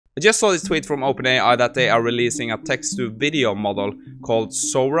I just saw this tweet from OpenAI that they are releasing a text-to-video model called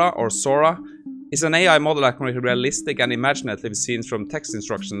Sora or Sora. It's an AI model that can create realistic and imaginative scenes from text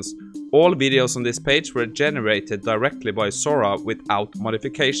instructions. All videos on this page were generated directly by Sora without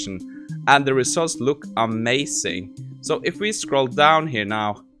modification, and the results look amazing. So if we scroll down here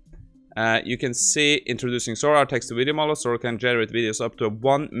now, you can see introducing Sora text-to-video model. Sora can generate videos up to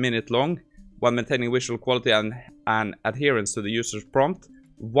 1 minute long while maintaining visual quality and adherence to the user's prompt.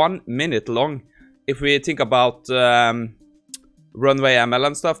 1 minute long. If we think about Runway ML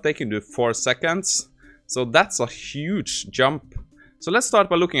and stuff, they can do 4 seconds. So that's a huge jump. So let's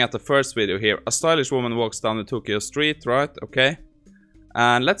start by looking at the first video here. A stylish woman walks down the Tokyo street, right? Okay.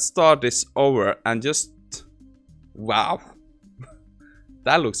 And let's start this over and just... Wow.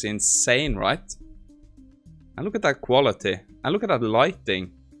 That looks insane, right? And look at that quality. And look at that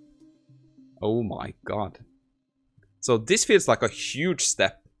lighting. Oh my god. So this feels like a huge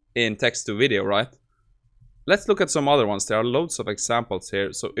step in text to video, right? Let's look at some other ones. There are loads of examples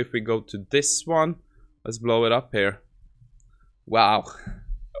here. So if we go to this one, let's blow it up here. Wow.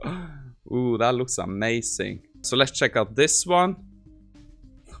 Ooh, that looks amazing. So let's check out this one.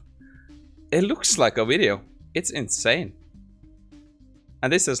 It looks like a video. It's insane.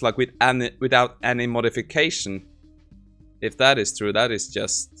 And this is like without any modification. If that is true, that is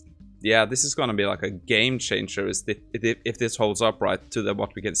just... Yeah, this is gonna be like a game changer if this holds up right to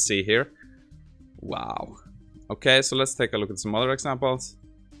what we can see here. Wow. Okay, so let's take a look at some other examples.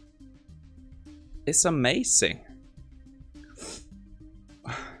 It's amazing.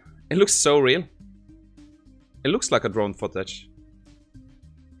 It looks so real. It looks like a drone footage.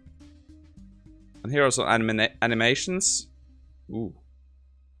 And here are some animations. Ooh.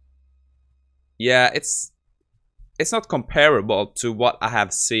 Yeah, it's not comparable to what I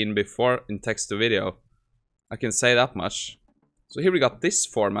have seen before in text to video. I can say that much. So here we got this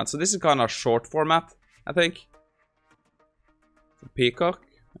format. So this is kind of a short format, I think. A peacock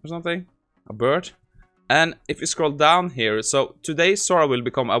or something. A bird. And if you scroll down here, so today Sora will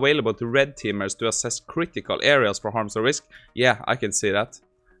become available to red teamers to assess critical areas for harms or risk. Yeah, I can see that.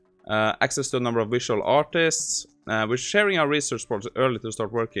 Access to a number of visual artists. We're sharing our research reports early to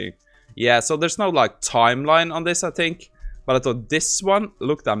start working. Yeah, so there's no like timeline on this, I think. But I thought this one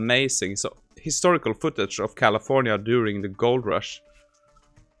looked amazing. So historical footage of California during the gold rush.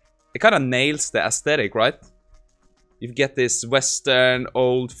 It kind of nails the aesthetic, right? You get this western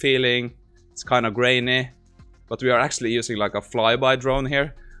old feeling. It's kind of grainy. But we are actually using like a flyby drone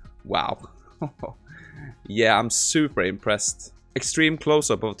here. Wow. Yeah, I'm super impressed. Extreme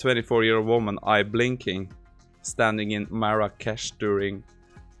close-up of 24-year-old woman eye blinking. Standing in Marrakesh during...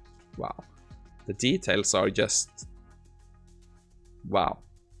 Wow. The details are just... Wow.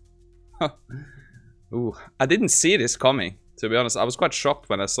 Ooh, I didn't see this coming, to be honest. I was quite shocked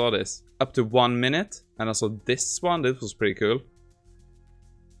when I saw this. Up to 1 minute. And I saw this one. This was pretty cool.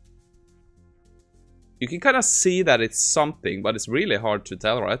 You can kind of see that it's something, but it's really hard to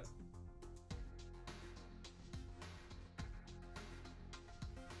tell, right?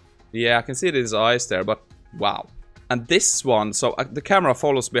 Yeah, I can see his eyes there, but wow. And this one, so the camera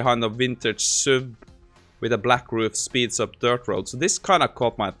follows behind a vintage SUV with a black roof, speeds up dirt road. So this kind of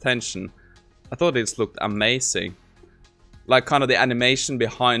caught my attention. I thought this looked amazing. Like kind of the animation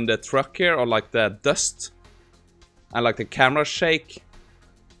behind the truck here, or like the dust. And like the camera shake.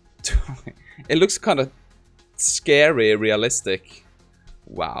 It looks kind of scary, realistic.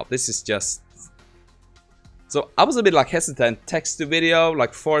 Wow, this is just... So I was a bit like hesitant. Text to video,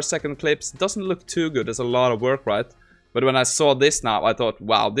 like 4-second clips. It doesn't look too good. There's a lot of work, right? But when I saw this now, I thought,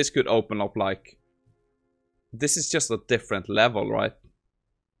 wow, this could open up like... This is just a different level, right?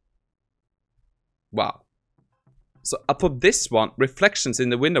 Wow. So I put this one, reflections in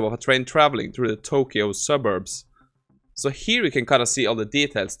the window of a train traveling through the Tokyo suburbs. So here you can kind of see all the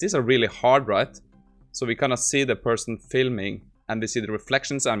details. These are really hard, right? So we kind of see the person filming and we see the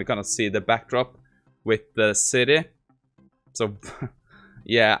reflections and we kind of see the backdrop with the city. So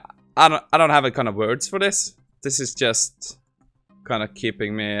yeah, I don't have a kind of words for this. This is just kind of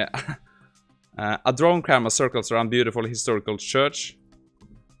keeping me... a drone camera circles around beautiful historical church.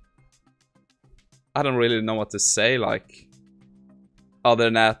 I don't really know what to say, like, other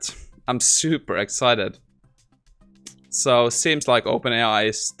than that, I'm super excited. So, seems like OpenAI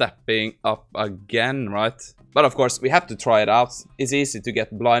is stepping up again, right? But of course, we have to try it out. It's easy to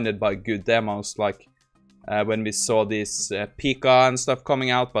get blinded by good demos, like when we saw this Pika and stuff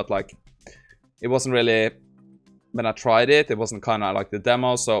coming out, but like, it wasn't really... When I tried it, it wasn't kind of like the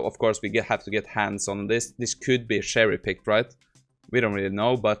demo, so of course we have to get hands on this. This could be cherry-picked, right? We don't really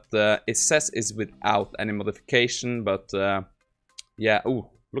know, but it says it's without any modification, but yeah, ooh,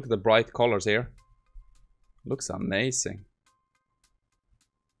 Look at the bright colors here. Looks amazing.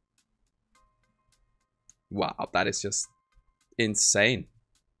 Wow, that is just insane.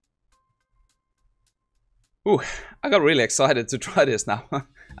 Ooh, I got really excited to try this now.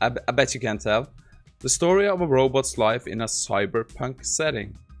 I bet you can't tell. The story of a robot's life in a cyberpunk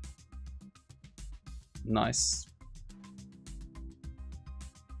setting. Nice.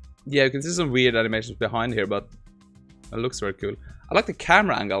 Yeah, you can see some weird animations behind here, but it looks very cool. I like the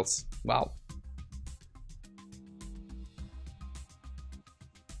camera angles. Wow.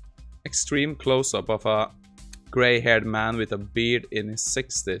 Extreme close-up of a gray-haired man with a beard in his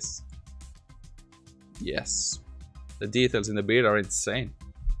 60s. Yes. The details in the beard are insane.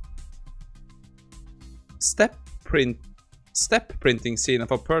 Step printing scene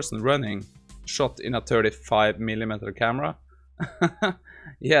of a person running, shot in a 35mm camera.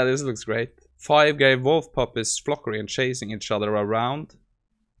 Yeah, this looks great. 5 gay wolf puppies flocking and chasing each other around.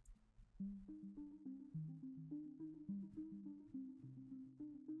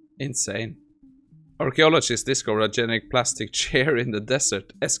 Insane. Archaeologists discovered a generic plastic chair in the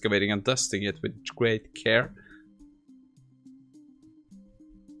desert, excavating and dusting it with great care.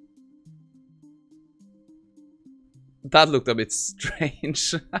 That looked a bit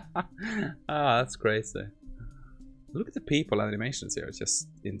strange. That's crazy. Look at the people animations here, it's just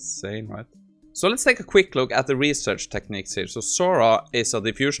insane, right? So let's take a quick look at the research techniques here. So Sora is a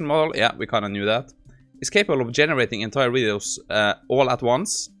diffusion model, yeah, we kind of knew that. It's capable of generating entire videos all at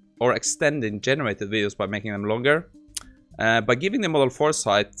once, or extending generated videos by making them longer. By giving the model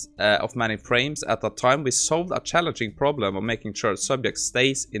foresight of many frames at a time, we solved a challenging problem of making sure the subject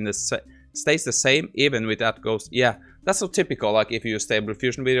stays the same even with that ghost. Yeah, that's so typical, like if you use Stable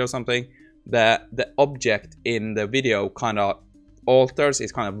Diffusion video or something, the object in the video kind of alters,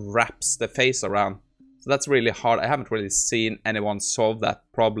 it kind of wraps the face around. So that's really hard. I haven't really seen anyone solve that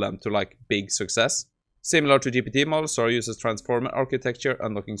problem to like big success. Similar to GPT models, Sora uses transformer architecture,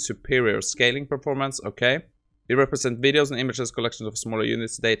 unlocking superior scaling performance. Okay. We represent videos and images collections of smaller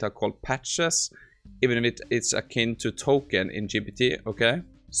units data called patches, even if it's akin to token in GPT. Okay.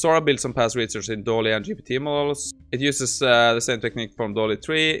 Sora builds on past research in DALL-E and GPT models. It uses the same technique from DALL-E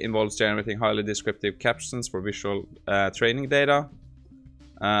 3, involves generating highly descriptive captions for visual training data.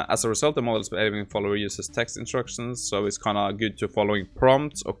 As a result, the model's behaving follower uses text instructions, so it's kind of good to following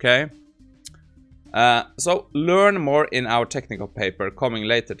prompts. Okay. So learn more in our technical paper coming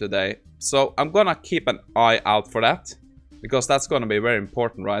later today. So I'm gonna keep an eye out for that, because that's gonna be very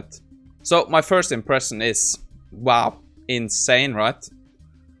important, right? So my first impression is, wow, insane, right?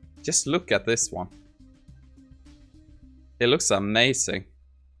 Just look at this one. It looks amazing.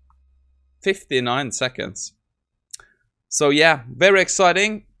 59 seconds. So yeah, very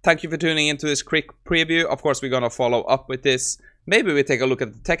exciting. Thank you for tuning into this quick preview. Of course, we're gonna follow up with this. Maybe we take a look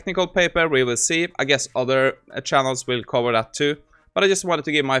at the technical paper. We will see. I guess other channels will cover that too. But I just wanted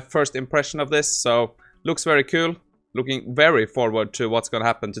to give my first impression of this. So, looks very cool. Looking very forward to what's gonna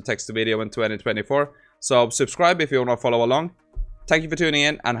happen to text to video in 2024. So, subscribe if you wanna follow along. Thank you for tuning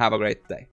in and have a great day.